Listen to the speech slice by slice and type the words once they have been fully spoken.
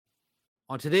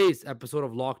On today's episode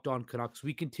of Locked On Canucks,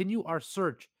 we continue our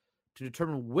search to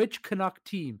determine which Canuck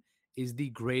team is the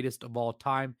greatest of all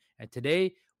time. And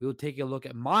today, we will take a look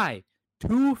at my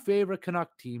two favorite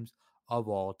Canuck teams of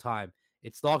all time.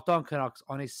 It's Locked On Canucks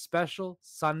on a special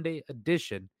Sunday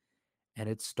edition, and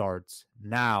it starts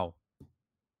now.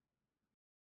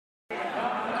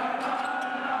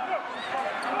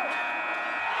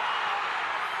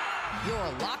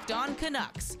 You're Locked On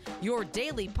Canucks, your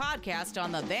daily podcast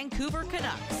on the Vancouver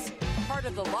Canucks. Part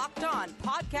of the Locked On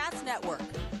Podcast Network,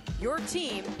 your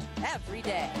team every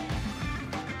day.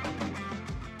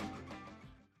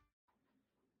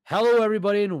 Hello,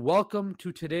 everybody, and welcome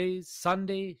to today's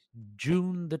Sunday,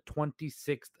 June the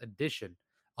 26th edition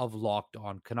of Locked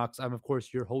On Canucks. I'm, of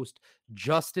course, your host,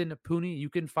 Justin Pooney. You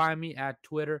can find me at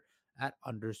Twitter at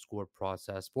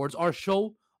 _Process Sports. Our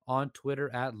show on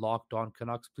Twitter at Locked On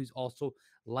Canucks. Please also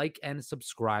like and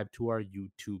subscribe to our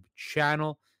YouTube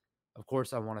channel. Of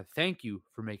course, I want to thank you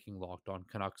for making Locked On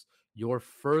Canucks your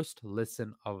first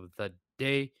listen of the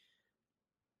day,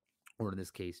 or in this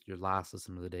case, your last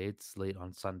listen of the day. It's late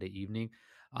on Sunday evening.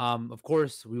 Of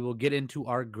course, we will get into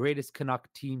our greatest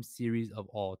Canuck team series of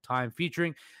all time,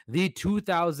 featuring the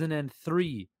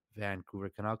 2003 Vancouver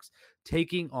Canucks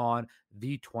taking on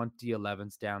the 2011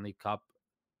 Stanley Cup.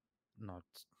 Not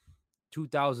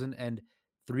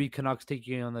 2003 Canucks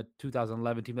taking on the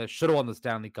 2011 team that should have won the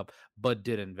Stanley Cup but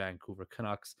didn't, Vancouver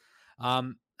Canucks.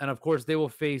 And of course, they will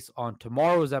face on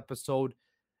tomorrow's episode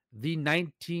the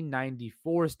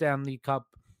 1994 Stanley Cup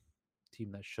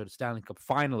team that should Stanley Cup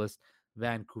finalist,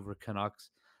 Vancouver Canucks,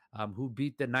 who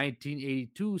beat the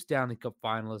 1982 Stanley Cup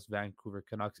finalist, Vancouver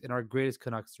Canucks, in our greatest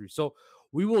Canucks series. So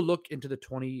we will look into the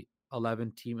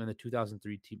 2011 team and the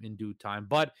 2003 team in due time.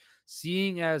 But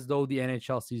seeing as though the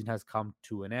NHL season has come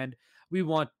to an end, we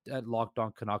want at Locked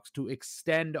On Canucks to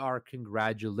extend our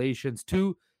congratulations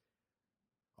to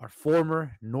our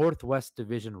former Northwest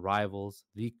Division rivals,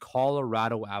 the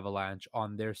Colorado Avalanche,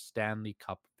 on their Stanley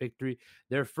Cup victory,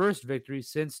 their first victory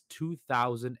since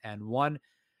 2001.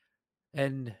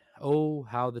 And oh,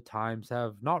 how the times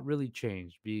have not really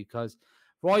changed, because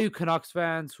for all you Canucks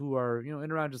fans who are,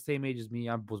 in around the same age as me,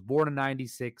 I was born in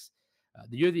 96.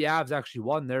 The year the Avs actually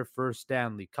won their first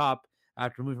Stanley Cup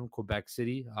after moving from Quebec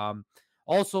City.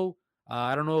 Also,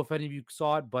 I don't know if any of you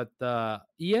saw it, but the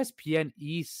ESPN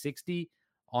E60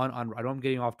 on I know I'm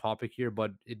getting off topic here,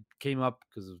 but it came up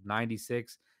because it was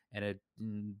 96 and it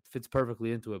fits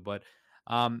perfectly into it. But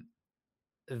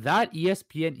that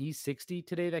ESPN E60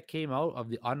 today that came out of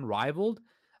the Unrivaled,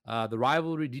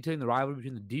 detailing the rivalry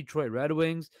between the Detroit Red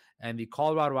Wings and the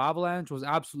Colorado Avalanche, was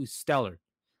absolutely stellar.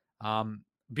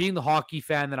 Being the hockey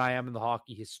fan that I am and the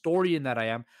hockey historian that I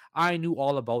am, I knew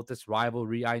all about this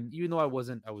rivalry. Even though I was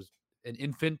an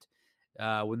infant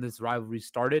when this rivalry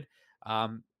started.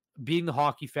 Being the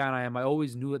hockey fan I am, I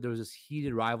always knew that there was this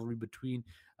heated rivalry between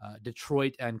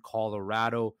Detroit and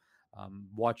Colorado.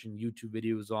 Watching YouTube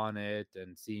videos on it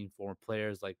and seeing former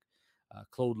players like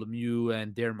Claude Lemieux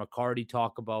and Darren McCarty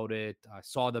talk about it. I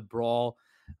saw the brawl,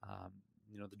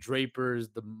 the Drapers,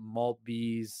 the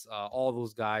Maltbys, all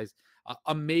those guys.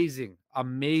 Amazing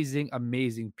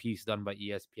piece done by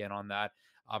ESPN on that.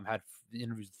 Had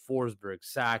interviews with Forsberg,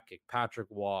 Sakic, Patrick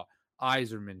Waugh,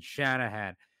 Yzerman,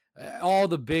 Shanahan, all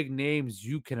the big names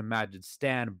you can imagine.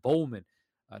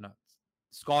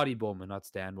 Scotty Bowman, not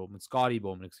Stan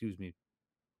Bowman, excuse me.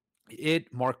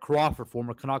 Mark Crawford,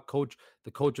 former Canuck coach,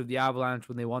 the coach of the Avalanche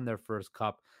when they won their first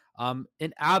cup. An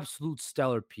absolute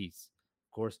stellar piece,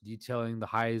 of course, detailing the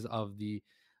highs of the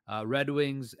Red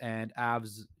Wings and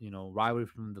Avs, rivalry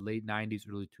from the late 90s,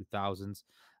 early 2000s,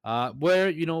 where,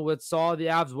 it saw the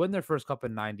Avs win their first cup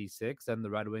in 96 and the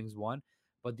Red Wings won,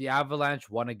 but the Avalanche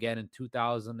won again in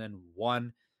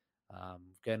 2001.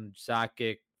 Again,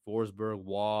 Sakic, Forsberg,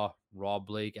 Waugh, Rob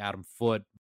Blake, Adam Foote,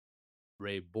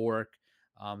 Ray Bourque,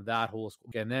 that whole school.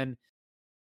 And then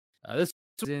this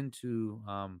is into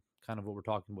kind of what we're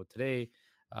talking about today.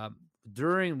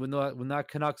 During when that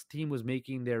Canucks team was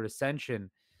making their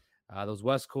ascension, those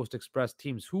West Coast Express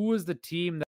teams, who was the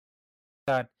team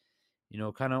that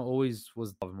kind of always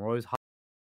was always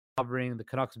hovering? The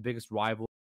Canucks' biggest rival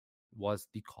was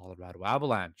the Colorado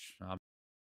Avalanche.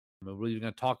 We're really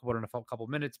going to talk about it in a couple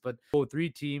minutes, but the 03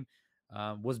 team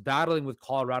was battling with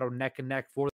Colorado neck and neck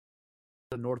for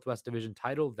the Northwest Division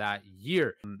title that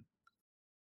year.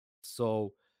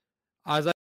 So,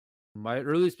 my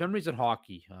earliest memories in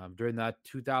hockey during that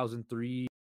 2003,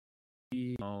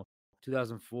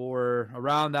 2004,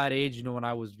 around that age, when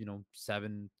I was,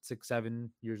 7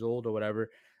 years old or whatever,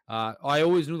 I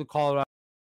always knew the Colorado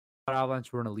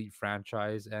Avalanche were an elite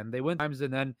franchise, and they win times,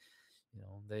 and then,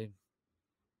 they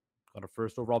got a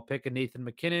first overall pick in Nathan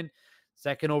McKinnon,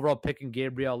 second overall pick in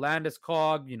Gabriel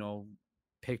Landeskog.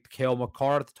 Picked Cale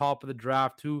Makar at the top of the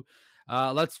draft, who,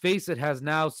 let's face it, has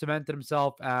now cemented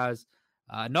himself as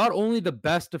not only the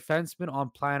best defenseman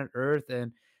on planet Earth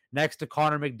and next to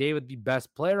Connor McDavid, the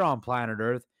best player on planet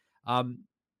Earth, a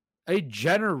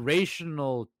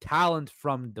generational talent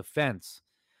from defense.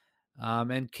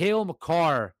 And Cale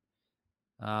Makar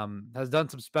has done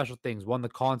some special things. Won the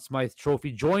Conn Smythe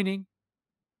Trophy, joining,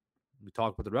 we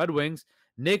talked about the Red Wings,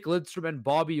 Nick Lidstrom and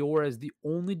Bobby Orr as the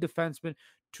only defenseman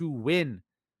to win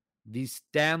the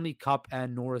Stanley Cup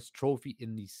and Norris Trophy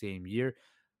in the same year.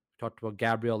 We talked about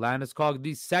Gabriel Landeskog,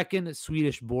 the second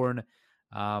Swedish-born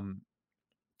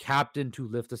captain to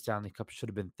lift the Stanley Cup. Should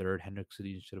have been third. Henrik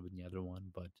Sedin should have been the other one,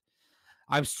 but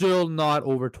I'm still not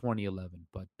over 2011,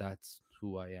 but that's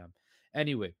who I am.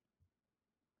 Anyway,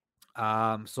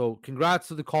 so congrats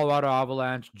to the Colorado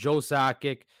Avalanche. Joe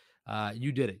Sakic,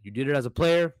 you did it. You did it as a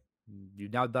player.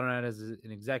 You've now done it as an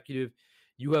executive.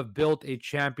 You have built a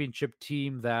championship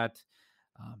team that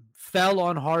fell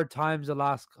on hard times the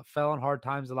last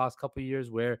couple of years,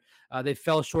 where they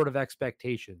fell short of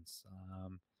expectations.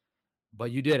 But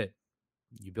you did it.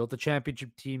 You built a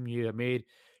championship team. You made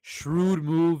shrewd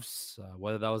moves,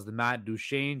 whether that was the Matt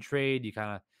Duchene trade. You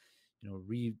kind of,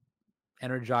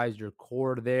 re-energized your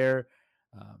core there.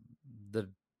 The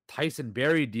Tyson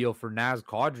Berry deal for Naz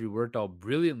Kadri worked out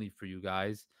brilliantly for you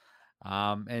guys.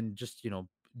 And just,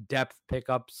 depth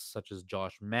pickups such as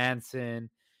Josh Manson,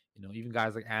 even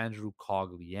guys like Andrew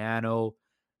Cogliano,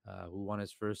 who won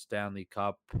his first Stanley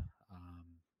Cup.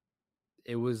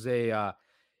 It was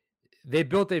they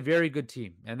built a very good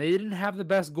team, and they didn't have the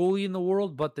best goalie in the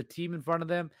world, but the team in front of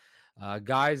them,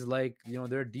 guys like,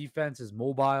 their defense is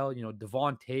mobile.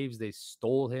 Devon Taves, they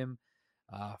stole him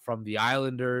from the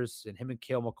Islanders, and him and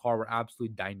Cale Makar were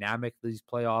absolutely dynamic these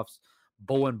playoffs.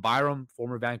 Bowen Byram,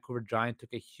 former Vancouver Giant,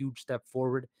 took a huge step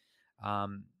forward.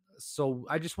 So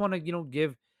I just want to,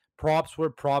 give props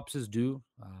where props is due.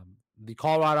 The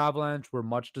Colorado Avalanche were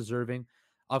much deserving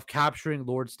of capturing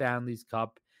Lord Stanley's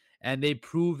Cup, and they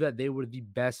proved that they were the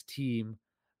best team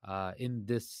in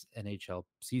this NHL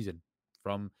season.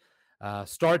 From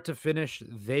start to finish,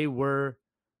 they were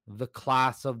the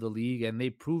class of the league, and they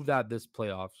proved that this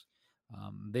playoffs.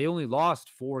 They only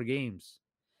lost 4 games.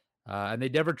 And they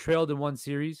never trailed in one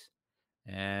series.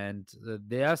 And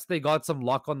they got some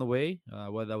luck on the way,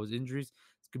 whether that was injuries.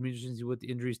 It's going to be interesting to see what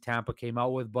the injuries Tampa came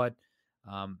out with. But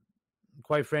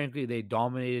quite frankly, they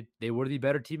dominated. They were the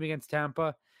better team against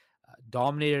Tampa,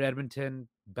 dominated Edmonton,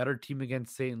 better team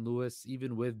against St. Louis,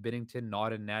 even with Binnington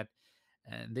not in net.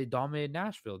 And they dominated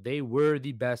Nashville. They were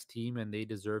the best team, and they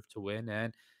deserve to win.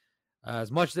 And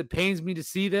as much as it pains me to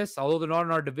see this, although they're not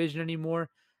in our division anymore,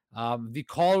 the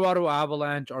Colorado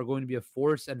Avalanche are going to be a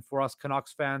force, and for us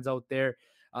Canucks fans out there,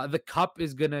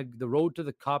 the road to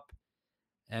the Cup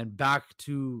and back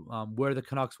to where the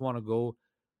Canucks want to go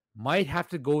might have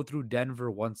to go through Denver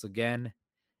once again,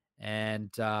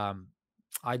 and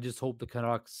I just hope the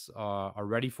Canucks are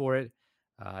ready for it.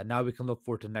 Now we can look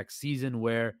forward to next season,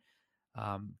 where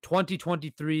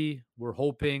 2023, we're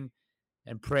hoping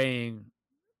and praying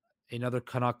another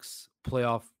Canucks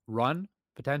playoff run.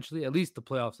 Potentially, at least the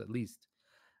playoffs,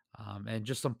 and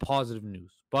just some positive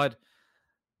news. But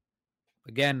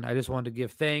again, I just wanted to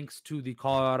give thanks to the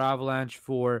Colorado Avalanche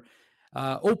for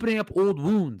opening up old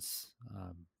wounds.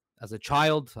 As a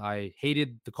child, I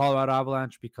hated the Colorado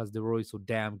Avalanche because they were always so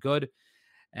damn good,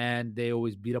 and they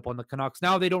always beat up on the Canucks.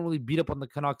 Now they don't really beat up on the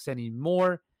Canucks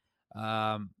anymore,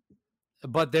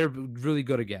 but they're really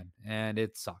good again, and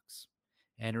it sucks.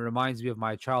 And it reminds me of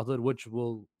my childhood, which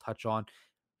we'll touch on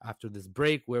after this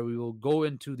break, where we will go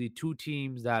into the 2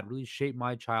 teams that really shaped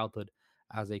my childhood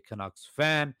as a Canucks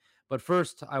fan. But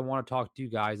first, I want to talk to you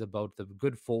guys about the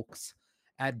good folks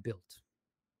at Built.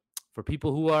 For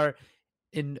people who are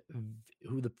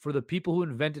for the people who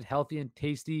invented healthy and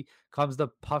tasty comes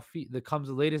the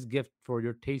latest gift for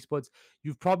your taste buds.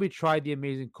 You've probably tried the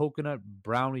amazing coconut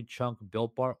brownie chunk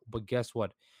Built Bar, but guess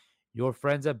what? Your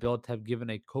friends at Built have given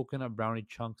a coconut brownie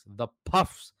chunks the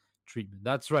Puffs treatment.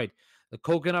 That's right. The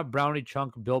coconut brownie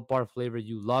chunk Built Bar flavor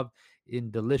you love,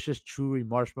 in delicious, chewy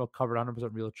marshmallow covered 100%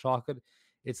 real chocolate.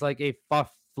 It's like a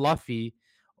fluffy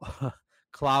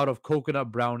cloud of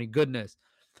coconut brownie goodness.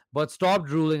 But stop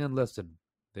drooling and listen.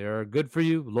 They're good for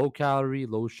you, low calorie,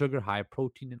 low sugar, high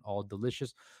protein, and all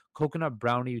delicious. Coconut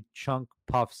brownie chunk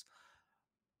puffs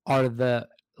are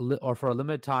for a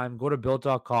limited time. Go to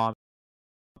built.com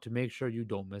to make sure you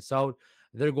don't miss out.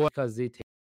 They're going because they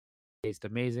taste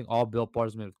amazing. All Built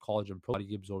Bars made with collagen protein,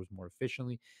 body absorbs more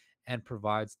efficiently and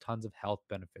provides tons of health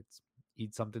benefits.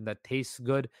 Eat something that tastes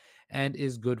good and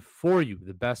is good for you.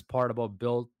 The best part about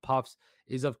Built Puffs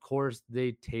is, of course,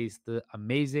 they taste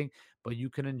amazing, but you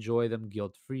can enjoy them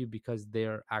guilt-free because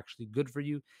they're actually good for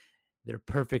you. They're a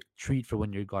perfect treat for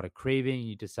when you got a craving, you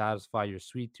need to satisfy your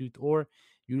sweet tooth, or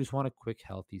you just want a quick,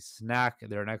 healthy snack.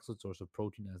 They're an excellent source of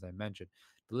protein, as I mentioned.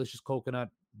 Delicious coconut,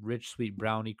 rich, sweet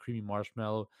brownie, creamy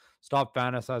marshmallow. Stop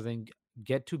fantasizing.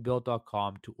 Get to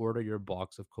built.com to order your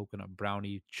box of coconut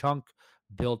brownie chunk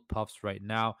built puffs right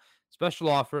now. Special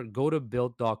offer, go to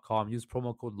built.com, use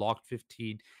promo code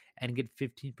LOCKED15 and get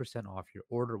 15% off your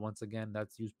order. Once again,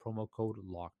 that's use promo code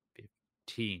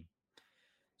LOCKED15.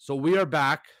 So we are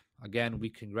back. Again, we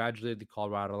congratulated the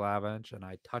Colorado Avalanche, and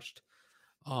I touched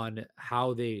on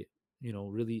how they,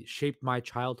 really shaped my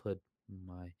childhood.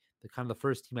 The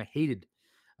first team I hated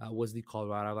was the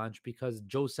Colorado Avalanche because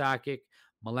Joe Sakic,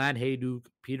 Milan Hajduk,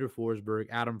 Peter Forsberg,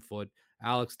 Adam Foote,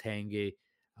 Alex Tanguay,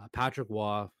 Patrick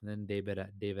Waugh, and then David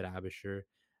Abisher.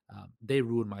 They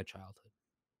ruined my childhood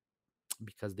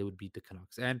because they would beat the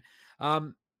Canucks. And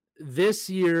this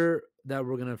year that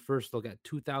we're going to first look at,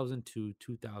 2002,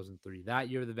 2003, that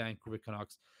year the Vancouver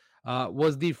Canucks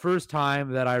was the first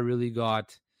time that I really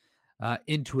got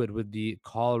into it with the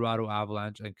Colorado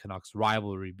Avalanche and Canucks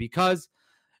rivalry, because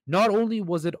not only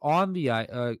was it on the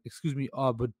but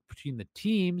between the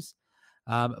teams,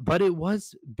 but it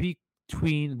was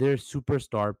between their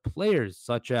superstar players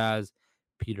such as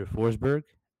Peter Forsberg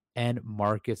and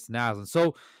Marcus Naslund.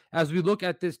 So as we look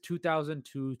at this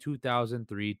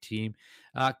 2002-2003 team,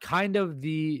 kind of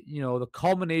the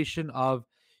culmination of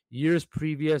years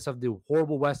previous of the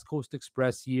horrible West Coast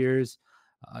Express years,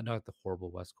 not the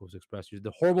horrible West Coast Express years,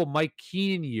 the horrible Mike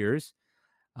Keenan years,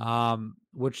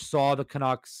 which saw the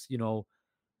Canucks, were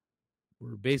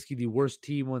basically the worst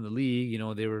team in the league.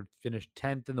 They were finished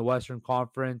 10th in the Western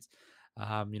Conference.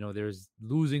 There's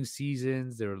losing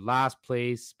seasons, they were last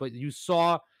place, but you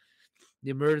saw the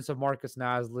emergence of Marcus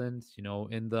Naslund.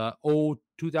 In the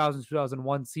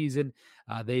 2000-2001 season,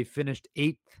 they finished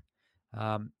 8th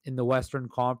in the Western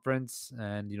Conference,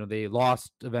 and they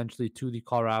lost eventually to the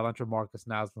Colorado Avalanche. Marcus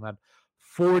Naslund had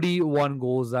 41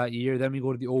 goals that year. Then we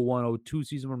go to the 01-02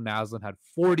 season where Naslund had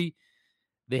 40.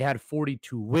 They had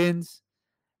 42 wins,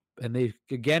 and they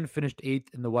again finished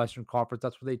 8th in the Western Conference.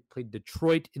 That's where they played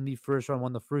Detroit in the first round,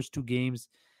 won the first 2 games,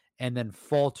 and then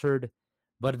faltered.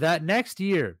 But that next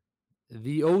year,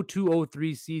 the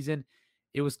 02-03 season,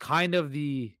 it was kind of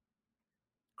the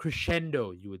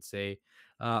crescendo, you would say,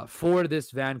 for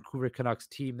this Vancouver Canucks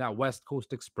team, that West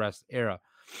Coast Express era.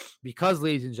 Because,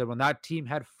 ladies and gentlemen, that team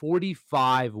had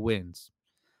 45 wins.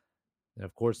 And,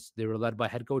 of course, they were led by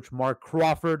head coach Mark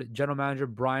Crawford, general manager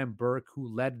Brian Burke,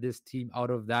 who led this team out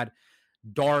of that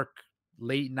dark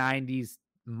late 90s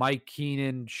Mike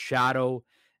Keenan shadow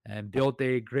and built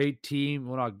a great team.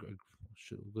 Well, not good.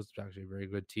 It was actually a very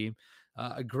good team.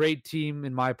 A great team,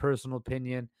 in my personal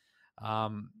opinion,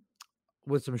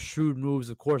 with some shrewd moves,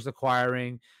 of course,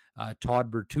 acquiring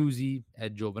Todd Bertuzzi,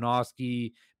 Ed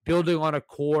Jovanovski, building on a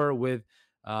core with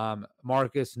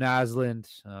Marcus Naslund.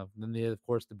 Then they, of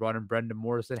course, they brought in Brendan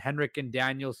Morrison, Henrik and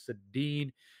Daniel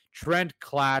Sedin, Trent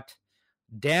Klatt,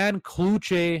 Dan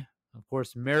Kluche, of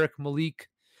course, Merrick Malik,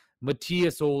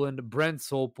 Matthias Oland, Brent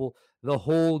Sopel, the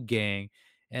whole gang.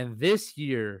 And this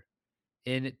year,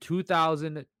 in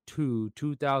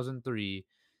 2002-2003,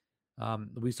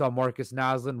 we saw Marcus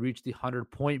Naslund reach the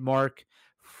 100-point mark,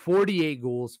 48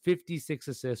 goals, 56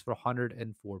 assists for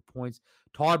 104 points.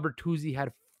 Todd Bertuzzi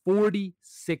had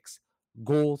 46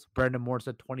 goals. Brendan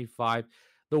Morrison 25.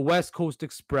 The West Coast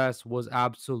Express was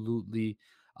absolutely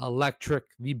electric,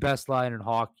 the best line in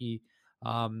hockey.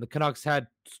 The Canucks had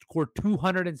scored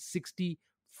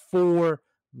 264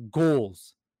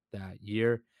 goals that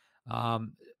year.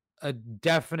 A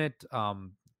definite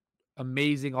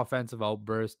amazing offensive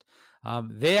outburst.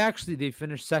 They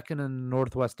finished second in the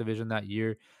Northwest Division that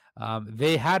year.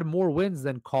 They had more wins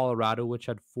than Colorado, which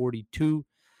had 42,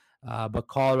 but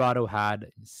Colorado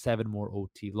had 7 more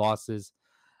OT losses,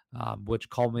 which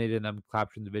culminated in them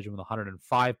capturing the division with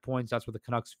 105 points. That's where the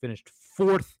Canucks finished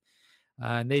 4th,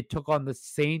 and they took on the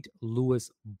St.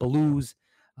 Louis Blues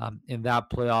in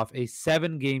that playoff, a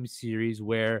 7-game series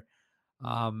where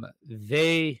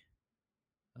they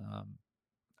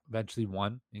eventually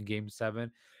won in Game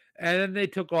 7. And then they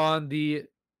took on the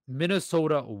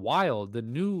Minnesota Wild, the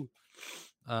newly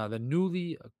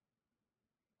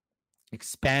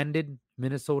expanded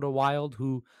Minnesota Wild,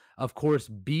 who, of course,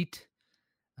 beat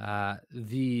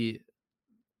the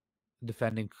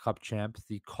defending Cup champs,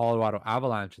 the Colorado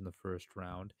Avalanche, in the first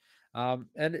round.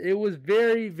 And it was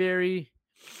very, very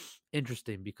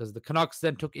interesting because the Canucks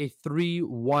then took a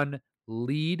 3-1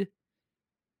 lead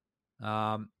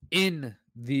in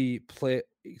the play.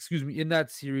 Excuse me, in that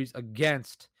series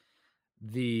against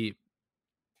the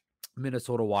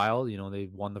Minnesota Wild. They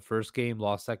won the first game,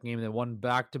 lost second game, and they won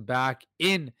back to back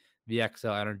in the XL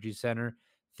Energy Center,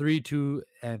 3-2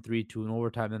 and 3-2 in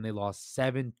overtime. Then they lost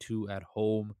 7-2 at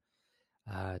home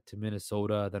to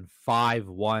Minnesota, then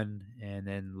 5-1, and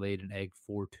then laid an egg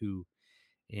 4-2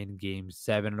 in game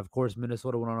 7. And of course,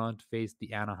 Minnesota went on to face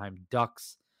the Anaheim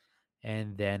Ducks,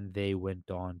 and then they went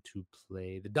on to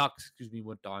play the Ducks,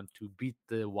 went on to beat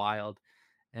the Wild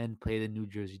and play the New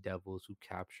Jersey Devils, who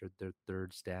captured their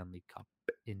third Stanley Cup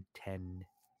in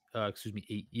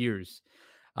 8 years.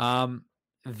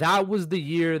 That was the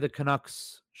year the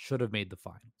Canucks should have made the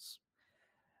finals.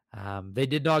 They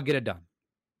did not get it done.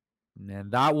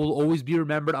 And that will always be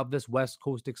remembered of this West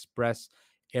Coast Express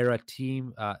era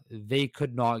team. They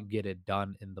could not get it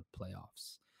done in the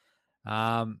playoffs.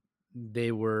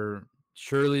 They were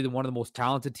surely one of the most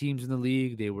talented teams in the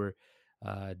league. They were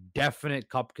definite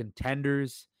cup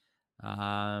contenders,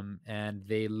 and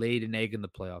they laid an egg in the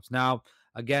playoffs. Now,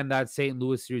 again, that St.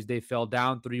 Louis series, they fell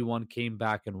down 3-1, came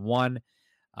back and won.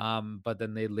 But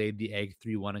then they laid the egg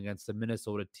 3-1 against the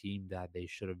Minnesota team that they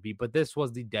should have beat. But this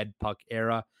was the dead puck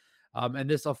era. And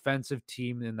this offensive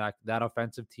team and that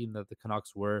offensive team that the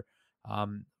Canucks were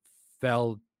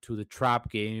fell to the trap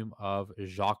game of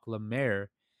Jacques Lemaire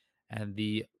and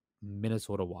the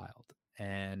Minnesota Wild.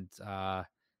 And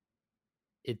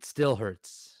it still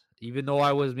hurts. Even though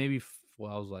I was I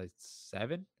was like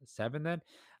seven then,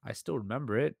 I still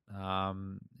remember it.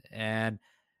 And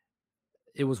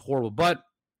it was horrible. But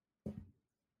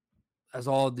as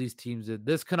all of these teams did,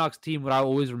 this Canucks team, what I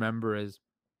always remember is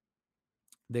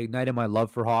they ignited my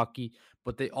love for hockey,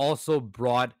 but they also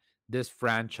brought this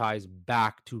franchise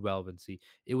back to relevancy.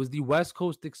 It was the West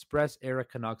Coast Express era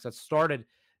Canucks that started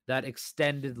that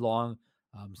extended long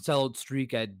sellout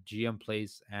streak at GM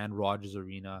Place and Rogers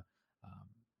Arena.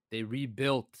 They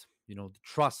rebuilt, the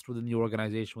trust within the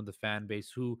organization with the fan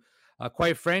base, who,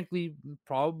 quite frankly,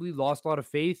 probably lost a lot of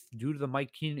faith due to the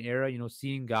Mike Keenan era.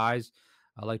 Seeing guys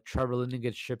like Trevor Linden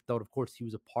get shipped out. Of course, he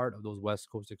was a part of those West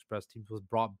Coast Express teams. Was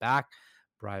brought back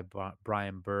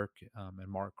Brian Burke and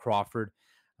Mark Crawford,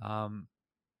 and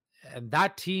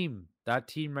that team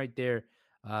right there,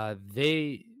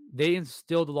 they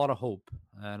instilled a lot of hope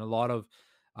and a lot of.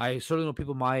 I certainly know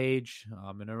people my age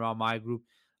and around my group.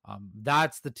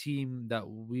 That's the team that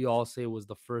we all say was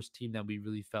the first team that we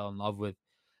really fell in love with.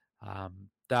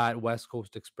 That West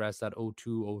Coast Express, that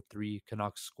 02-03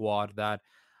 Canucks squad that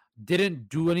didn't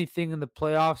do anything in the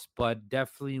playoffs, but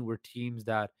definitely were teams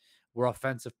that were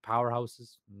offensive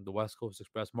powerhouses. The West Coast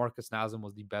Express, Marcus Naslund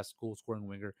was the best goal-scoring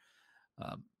winger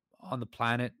on the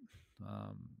planet.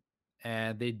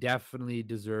 And they definitely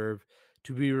deserve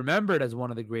to be remembered as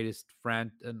one of the greatest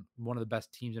and one of the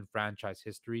best teams in franchise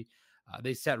history.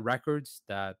 They set records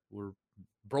that were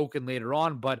broken later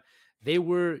on, but they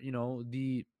were,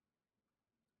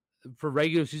 for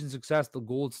regular season success, the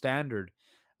gold standard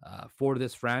for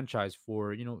this franchise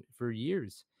for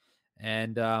years.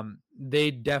 And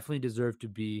they definitely deserve to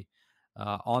be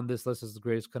on this list as the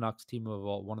greatest Canucks team of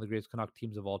all, one of the greatest Canuck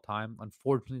teams of all time.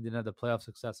 Unfortunately, they didn't have the playoff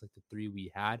success like the three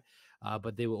we had,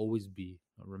 but they will always be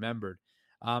remembered.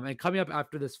 And coming up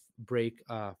after this break,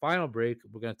 final break,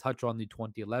 we're going to touch on the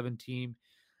 2011 team,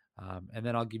 and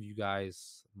then I'll give you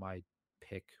guys my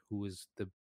pick, who is the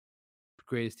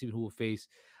greatest team who will face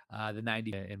the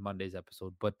 90 in Monday's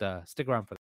episode. But stick around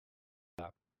for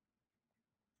that.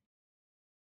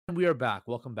 And we are back.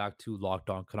 Welcome back to Locked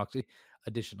On Canucks,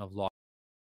 edition of Locked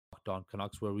On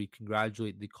Canucks, where we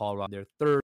congratulate the Colorado on their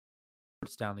third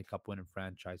Stanley Cup win in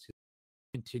franchise.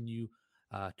 Continue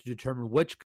to determine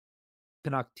which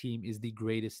Canuck team is the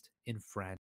greatest in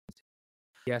France.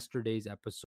 Yesterday's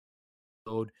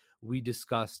episode, we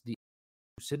discussed the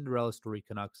Cinderella story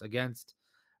Canucks against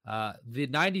the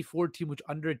 94 team, which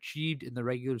underachieved in the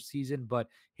regular season, but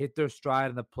hit their stride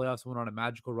in the playoffs, went on a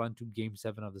magical run to Game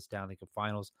 7 of the Stanley Cup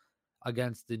Finals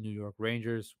against the New York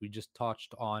Rangers. We just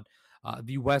touched on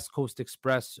the West Coast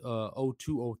Express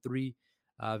 02-03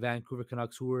 Vancouver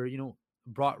Canucks, who were,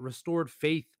 brought restored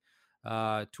faith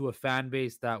to a fan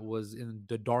base that was in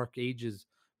the dark ages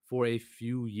for a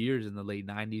few years in the late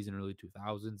 90s and early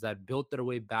 2000s, that built their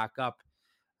way back up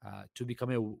to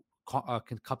become a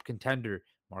cup contender.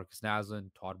 Marcus Naslund,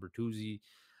 Todd Bertuzzi,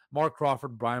 Mark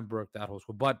Crawford, Brian Burke, that whole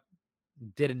squad, but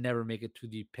didn't never make it to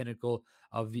the pinnacle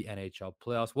of the NHL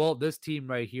playoffs. Well, this team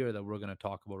right here that we're going to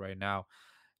talk about right now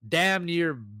damn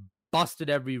near busted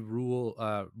every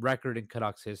record in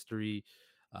Canucks history,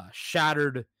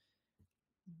 shattered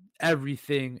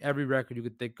everything, every record you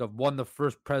could think of, won the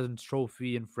first President's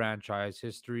Trophy in franchise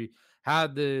history,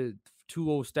 had the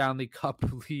 2-0 Stanley Cup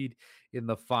lead in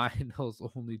the finals,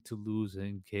 only to lose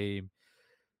in game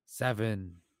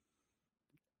 7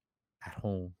 at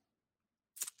home.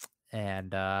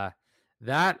 And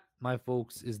that, my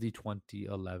folks, is the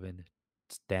 2011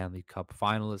 Stanley Cup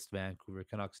finalist Vancouver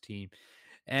Canucks team.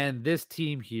 And this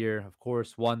team here, of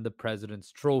course, won the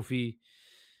President's Trophy.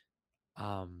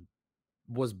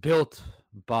 Was built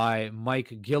by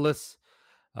Mike Gillis,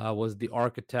 was the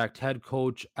architect, head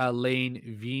coach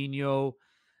Alain Vigneault,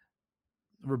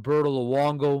 Roberto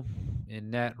Luongo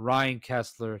in net, Ryan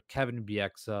Kessler, Kevin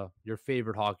Bieksa, your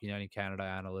favorite Hockey Night in Canada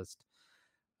analyst,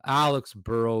 Alex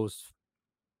Burrows,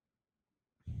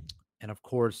 and of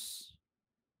course,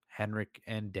 Henrik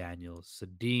and Daniel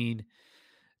Sedin.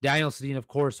 Daniel Sedin, of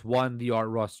course, won the Art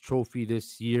Ross Trophy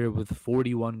this year with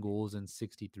 41 goals and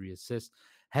 63 assists.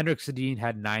 Henrik Sedin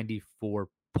had 94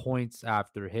 points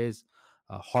after his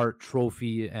Hart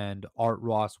Trophy and Art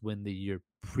Ross win the year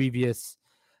previous.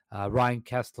 Ryan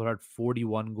Kessler had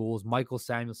 41 goals. Michael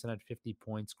Samuelson had 50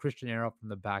 points. Christian Arup from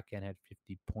the back end had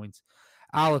 50 points.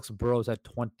 Alex Burrows had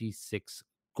 26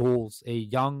 goals. A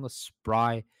young,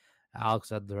 spry Alex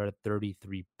Edler had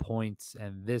 33 points.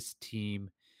 And this team,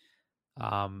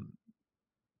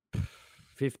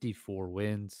 54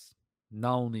 wins,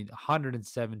 not only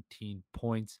 117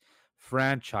 points,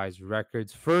 franchise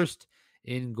records, first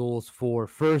in goals for,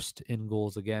 first in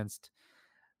goals against.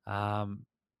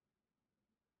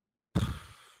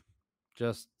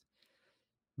 Just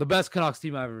the best Canucks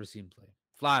team I've ever seen play,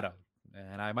 flat out.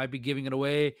 And I might be giving it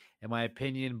away in my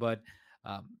opinion, but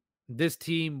this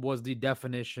team was the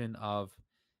definition of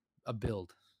a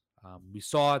build. We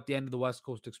saw at the end of the West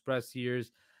Coast Express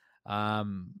years,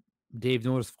 Dave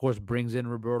Notice, of course, brings in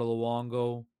Roberto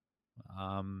Luongo,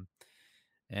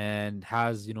 and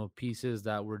has, pieces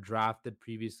that were drafted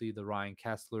previously, the Ryan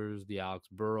Kesslers, the Alex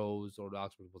Burrows, or the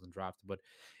Alex Burrows wasn't drafted, but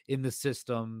in the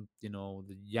system, the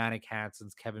Yannick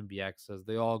Hansons, Kevin Bieksa's,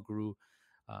 they all grew.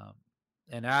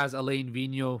 And as Alain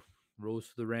Vigneault rose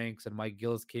through the ranks and Mike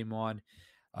Gillis came on,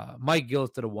 Mike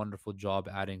Gillis did a wonderful job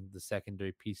adding the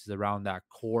secondary pieces around that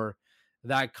core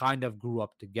that kind of grew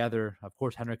up together. Of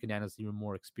course, Henrik and Dennis even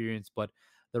more experienced, but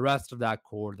the rest of that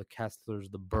core, the Kesslers,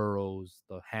 the Burrows,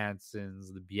 the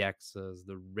Hansons, the Bieksas,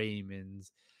 the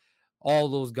Raymonds, all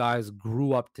those guys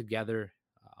grew up together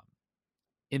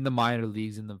in the minor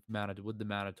leagues with the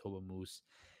Manitoba Moose,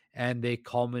 and they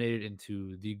culminated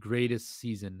into the greatest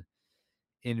season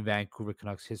in Vancouver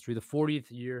Canucks history. The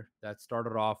 40th year that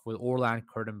started off with Orland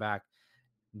Kurtenbach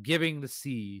giving the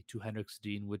C to Henrik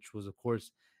Sedin, which was, of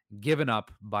course, given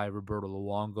up by Roberto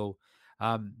Luongo.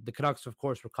 The Canucks, of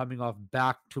course, were coming off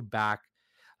back-to-back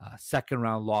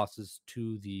second-round losses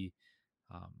to the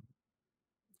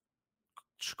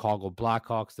Chicago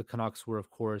Blackhawks. The Canucks were, of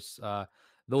course,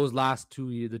 those last 2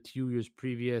 years, the 2 years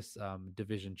previous,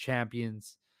 division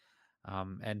champions,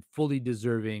 and fully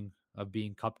deserving of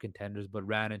being cup contenders, but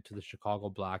ran into the Chicago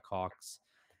Blackhawks.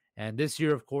 And this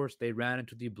year, of course, they ran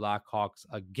into the Blackhawks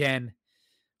again.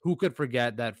 Who could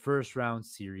forget that first-round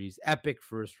series, epic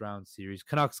first-round series?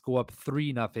 Canucks go up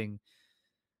 3-0,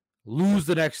 lose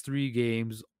the next 3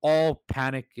 games. All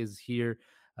panic is here.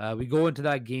 We go into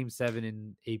that Game 7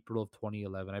 in April of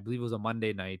 2011. I believe it was a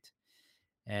Monday night,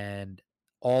 and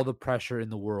all the pressure in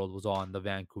the world was on the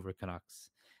Vancouver Canucks.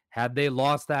 Had they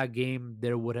lost that game,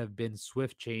 there would have been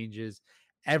swift changes.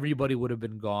 Everybody would have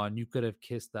been gone. You could have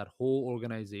kissed that whole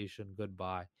organization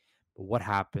goodbye. But what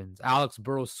happens? Alex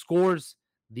Burrows scores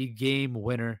the game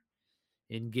winner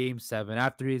in Game 7.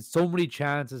 After he had so many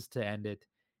chances to end it,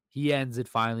 he ends it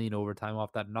finally in overtime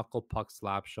off that knuckle puck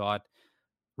slap shot.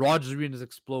 Rogers Arena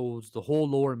explodes. The whole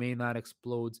lower mainland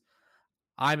explodes.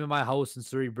 I'm in my house in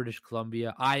Surrey, British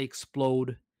Columbia. I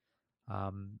explode.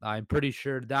 I'm pretty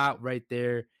sure that right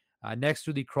there, next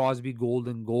to the Crosby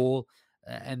golden goal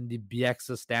and the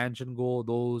Bieksa stanchion goal,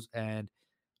 those, and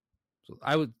so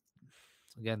I would,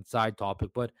 again, side topic,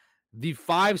 but the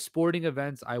 5 sporting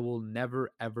events I will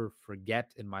never, ever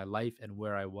forget in my life and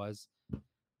where I was: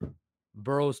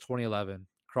 Burrows 2011,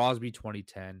 Crosby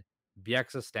 2010,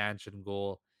 Bieksa stanchion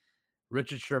goal,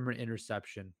 Richard Sherman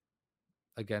interception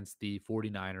against the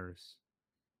 49ers,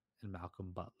 and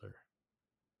Malcolm Butler.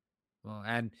 Well,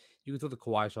 and you can throw the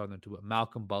Kawhi shot in there too, but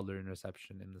Malcolm Butler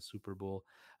interception in the Super Bowl.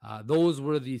 Those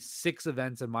were the 6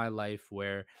 events in my life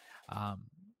where I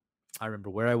remember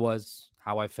where I was,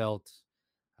 how I felt,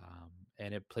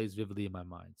 and it plays vividly in my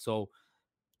mind. So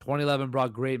 2011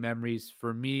 brought great memories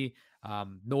for me.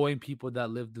 Knowing people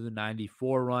that lived through the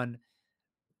 94 run,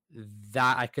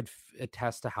 that I could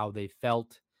attest to how they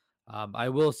felt. I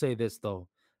will say this, though.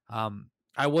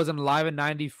 I wasn't alive in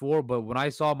 94, but when I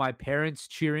saw my parents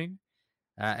cheering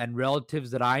and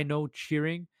relatives that I know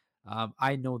cheering,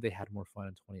 I know they had more fun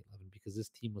in 2011 because this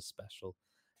team was special.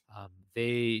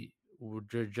 They were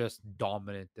just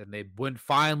dominant, and they went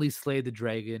finally slayed the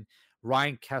dragon.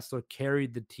 Ryan Kessler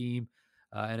carried the team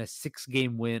in a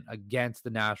 6-game win against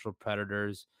the Nashville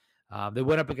Predators. They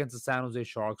went up against the San Jose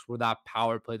Sharks, where that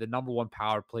power play, the number one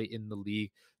power play in the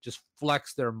league, just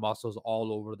flexed their muscles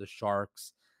all over the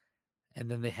Sharks. And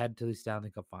then they head to the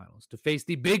Stanley Cup Finals to face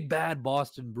the big bad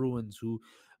Boston Bruins, who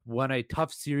won a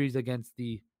tough series against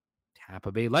the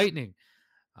Tampa Bay Lightning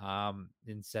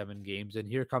in 7 games. And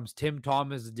here comes Tim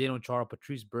Thomas, Zdeno Chara,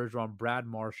 Patrice Bergeron, Brad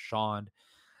Marchand,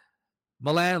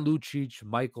 Milan Lucic,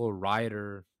 Michael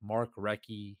Ryder, Mark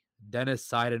Recchi, Dennis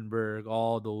Seidenberg,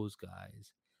 all those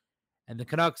guys. And the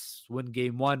Canucks win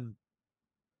game 1.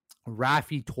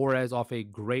 Rafi Torres off a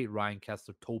great Ryan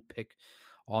Kessler toe pick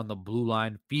on the blue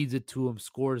line, feeds it to him,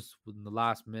 scores in the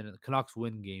last minute. The Canucks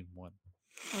win game 1.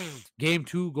 Game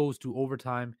 2 goes to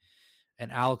overtime,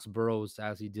 and Alex Burrows,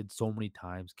 as he did so many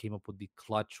times, came up with the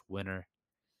clutch winner,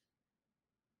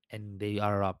 and they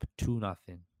are up 2-0.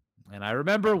 And I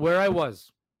remember where I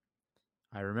was.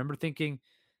 I remember thinking,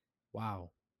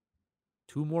 wow,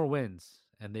 2 more wins,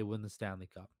 and they win the Stanley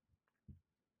Cup.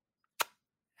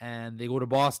 And they go to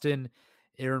Boston.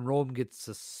 Aaron Rome gets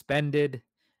suspended.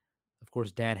 Of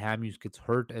course, Dan Hamhuis gets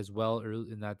hurt as well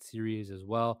early in that series as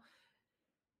well.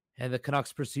 And the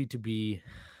Canucks proceed to be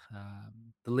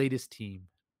the latest team.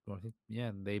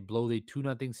 And they blow the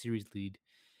 2-0 series lead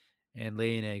and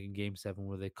lay an egg in Game 7,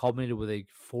 where they culminated with a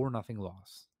 4-0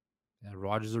 loss at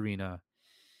Rogers Arena. And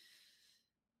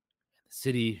the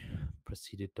city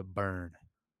proceeded to burn.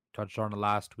 Touched on it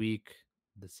last week.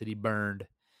 The city burned,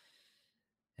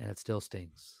 and it still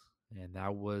stings. And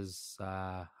that was,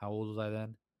 how old was I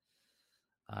then?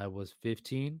 I was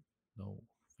 15. No,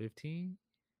 15?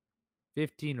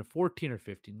 15 or 14 or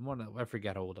 15. I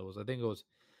forget how old I was. I think it was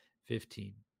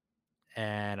 15.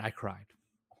 And I cried.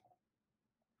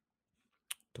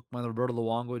 Took my Roberto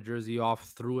Luongo jersey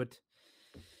off, threw it,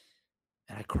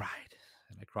 and I cried.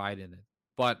 And I cried in it.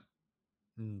 But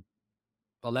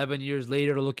 11 years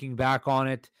later, looking back on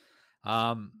it,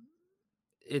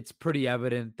 it's pretty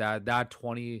evident that that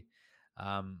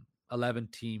 2011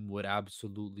 team would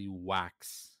absolutely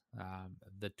wax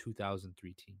the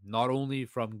 2003 team. Not only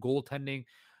from goaltending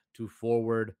to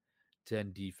forward to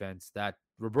defense. That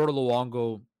Roberto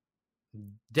Luongo,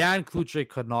 Dan Kluche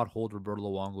could not hold Roberto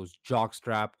Luongo's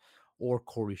jockstrap or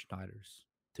Corey Schneider's,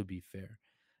 to be fair.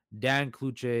 Dan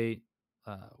Kluche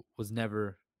was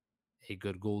never a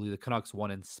good goalie. The Canucks won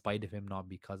in spite of him, not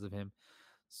because of him.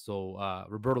 So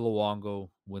Roberto Luongo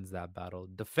wins that battle.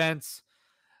 Defense,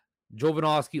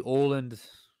 Jovanovski, Oland,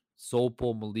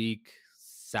 Sopel, Malik,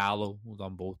 Salo was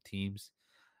on both teams.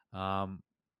 But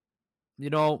they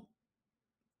don't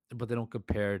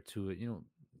compare to,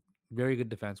 very good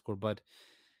defense core. But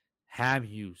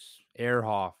Hamhuis,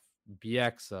 Ehrhoff,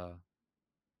 Bieksa,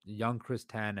 young Chris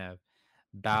Tanev,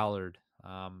 Ballard.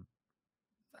 I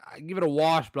give it a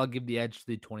wash, but I'll give the edge to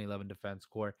the 2011 defense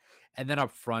core. And then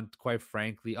up front, quite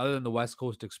frankly, other than the West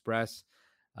Coast Express,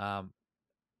 you're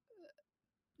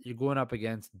going up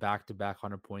against back-to-back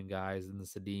 100-point guys in the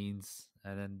Sedins.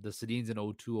 And then the Sedins in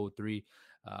 02-03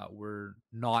 were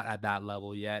not at that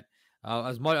level yet.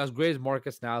 As great as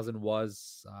Marcus Naslund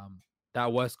was,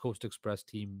 that West Coast Express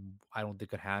team, I don't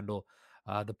think could handle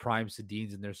the prime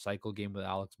Sedins in their cycle game with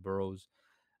Alex Burrows.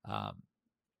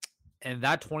 And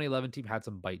that 2011 team had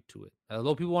some bite to it.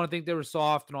 Although people want to think they were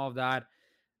soft and all of that,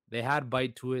 they had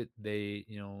bite to it. They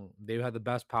had the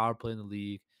best power play in the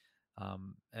league,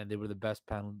 and they were the best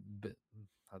panel,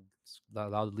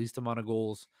 allowed the least amount of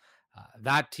goals.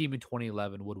 That team in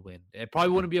 2011 would win. It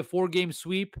probably wouldn't be a 4-game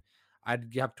sweep.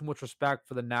 I'd have too much respect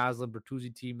for the Naslund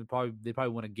Bertuzzi team. They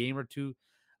probably win a game or two,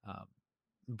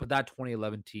 but that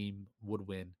 2011 team would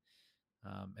win,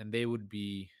 and they would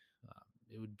be.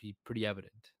 It would be pretty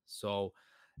evident. So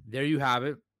there you have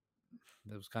it.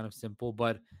 That was kind of simple,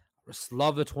 but I just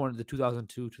love the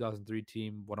 2002-2003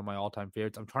 team. One of my all-time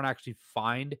favorites. I'm trying to actually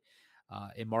find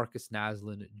a Marcus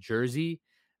Naslund jersey,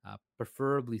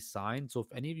 preferably signed. So if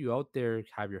any of you out there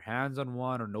have your hands on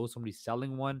one or know somebody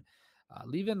selling one,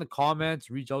 leave it in the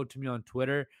comments. Reach out to me on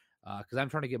Twitter because I'm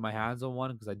trying to get my hands on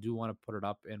one because I do want to put it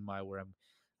up in my where I'm.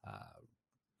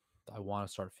 I want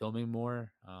to start filming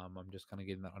more. I'm just kind of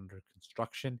getting that under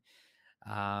construction.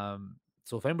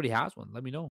 So if anybody has one, let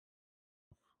me know.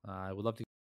 I would love to.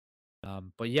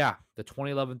 But yeah, the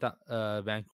 2011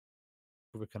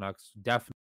 Vancouver Canucks,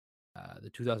 definitely the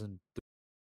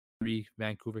 2003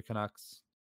 Vancouver Canucks.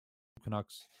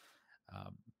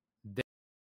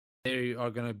 They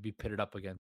are going to be pitted up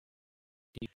against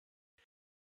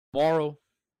tomorrow.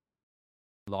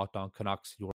 Locked On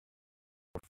Canucks.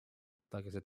 Like I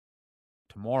said,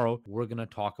 tomorrow we're gonna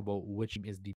talk about which team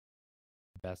is the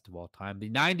best of all time. The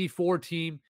 94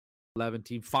 team, 11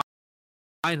 team.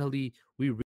 Finally,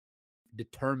 we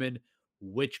determine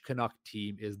which Canuck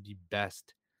team is the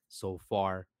best so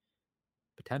far.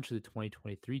 Potentially the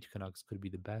 2023 Canucks could be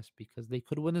the best because they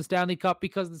could win the Stanley Cup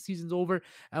because the season's over,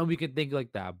 and we can think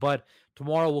like that. But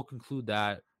tomorrow we'll conclude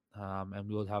that, and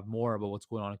we'll have more about what's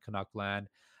going on in Canuck land.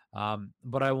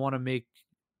 But I want to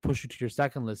push you to your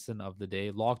second listen of the day,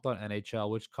 Locked On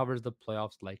NHL, which covers the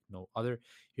playoffs like no other.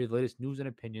 Hear the latest news and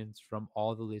opinions from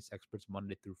all the latest experts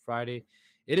Monday through Friday.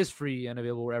 It is free and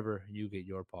available wherever you get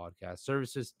your podcast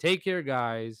services. Take care,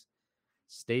 guys.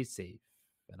 Stay safe,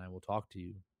 and I will talk to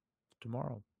you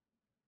tomorrow.